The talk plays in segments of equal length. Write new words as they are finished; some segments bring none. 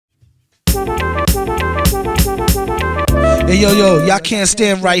Hey yo, y'all can't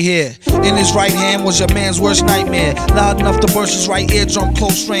stand right here. In his right hand was your man's worst nightmare. Loud enough to burst his right eardrum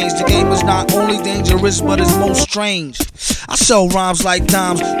close range. The game is not only dangerous, but it's most strange. I sell rhymes like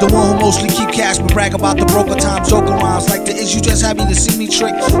dimes, the one who mostly keep cash but brag about the broker times. Joker rhymes like the is you just happy to see me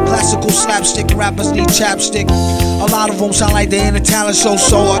trick. Classical slapstick, rappers need chapstick. A lot of them sound like they in a talent show,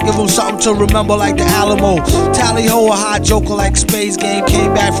 so I give them something to remember like the Alamo. Tally ho, a hot joker like Spades game.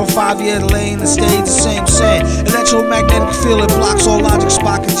 Came back from 5 years layin and stayed the same. Saying electromagnetic field, it blocks all logic.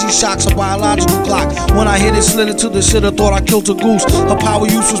 Spock and G-Shock's a biological clock. When I hit it, slid it to the shit, I thought I killed a goose. Her power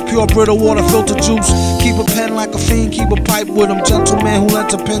use was pure Brita water filter juice. Keep a pen like a fiend, keep a pipe with him. Gentleman who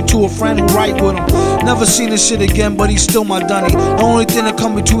lent a pen to a friend who write with him. Never seen this shit again, but he's still my dunny. The only thing that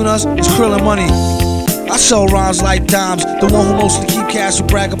come between us is krill and money. I sell rhymes like dimes, the one who mostly keep cash who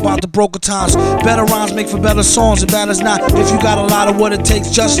brag about the broker times. Better rhymes make for better songs, and bad as not if you got a lot of what it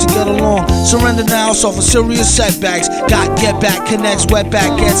takes just to get along. Surrender now, suffer serious setbacks. Got get back, connects, wet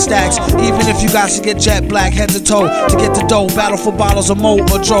back, get stacks. Even if you got to get jet black, head to toe to get the dough. Battle for bottles of Mo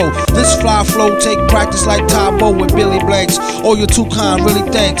or Dro. This fly flow take practice like Tybo with Billy Blanks. Oh, you're too kind, really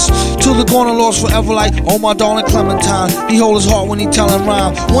thanks. To the corner lost forever like, oh my darling Clementine. He hold his heart when he tellin'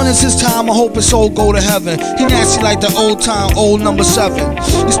 rhyme. When is his time? I hope his soul go to heaven. He nasty like the old time, old number 7.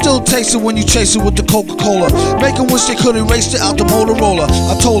 You still taste it when you chase it with the Coca-Cola. Make them wish they could erase it out the Motorola.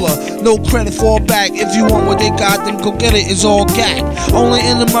 I told her, no credit for a bag. If you want what they got, then go get it, it's all gag. Only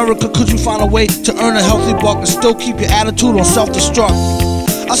in America could you find a way to earn a healthy buck and still keep your attitude on self-destruct.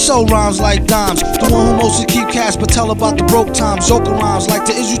 I sell rhymes like dimes, the one who mostly keep cash but tell about the broke times. Joker rhymes like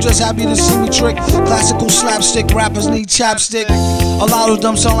the is you just happy to see me trick. Classical slapstick, rappers need chapstick. A lot of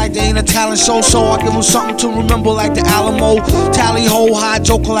them sound like they in a talent show, so I give them something to remember like the Alamo. Tally ho, high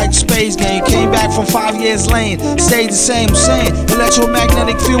joker like Spades game. Came back from 5 years layin, stayed the same. Saying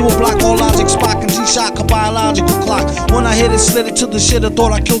electromagnetic field will block all logic. Spock and G-Shock a biological clock. When I hit it, slid it to the shit, I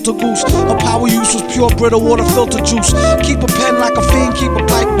thought I killed a goose. Her power use was pure Brita water filter juice. Keep a pen like a fiend, keep a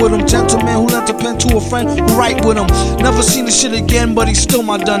pipe with him. Gentleman who lent a pen to a friend who write with him. Never seen this shit again, but he's still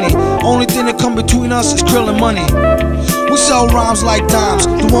my dunny. Only thing that come between us is krill and money. We sell rhymes like dimes,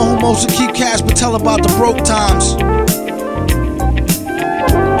 the one who mostly keep cash but tell about the broke times.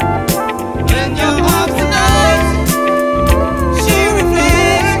 In your arms tonight, she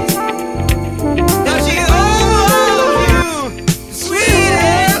reflects that she owes you the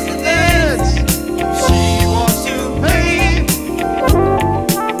sweetest things. She wants to pay.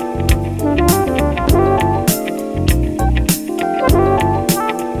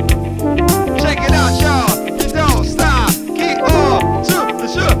 Check it out, y'all. You don't stop. Keep on to the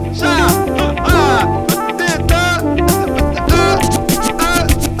show.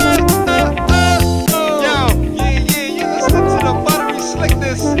 Yo, yeah, you listen to the buttery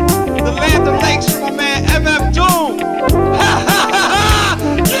slickness, the land of lakes from my man MF Doom. Ha ha ha ha!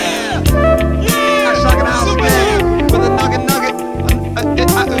 Yeah, yeah. Shock in the house, man, with a nugget.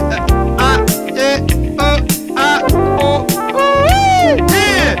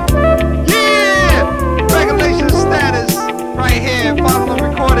 Yeah. Regulation status right here. Follow the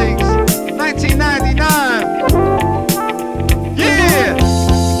recordings. 1999. Yeah.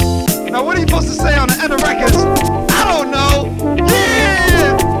 Now what are you supposed to say on the end of records? I don't know.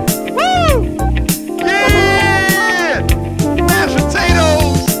 Yeah. Woo. Yeah. Mashed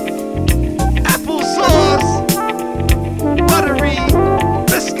potatoes, applesauce, buttery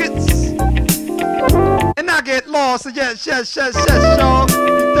biscuits, and I get lost. So yes, y'all.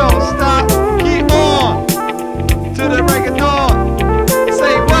 You don't stop. Keep on to the break of dawn.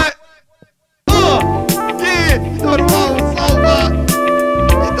 Say what? Yeah. You thought the song was over.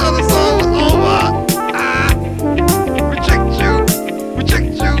 You thought the song was over. Reject you.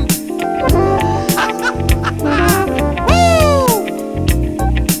 Woo!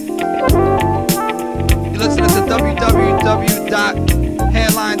 You listen to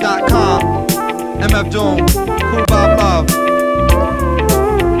www.headline.com. MF Doom. Cool Bob.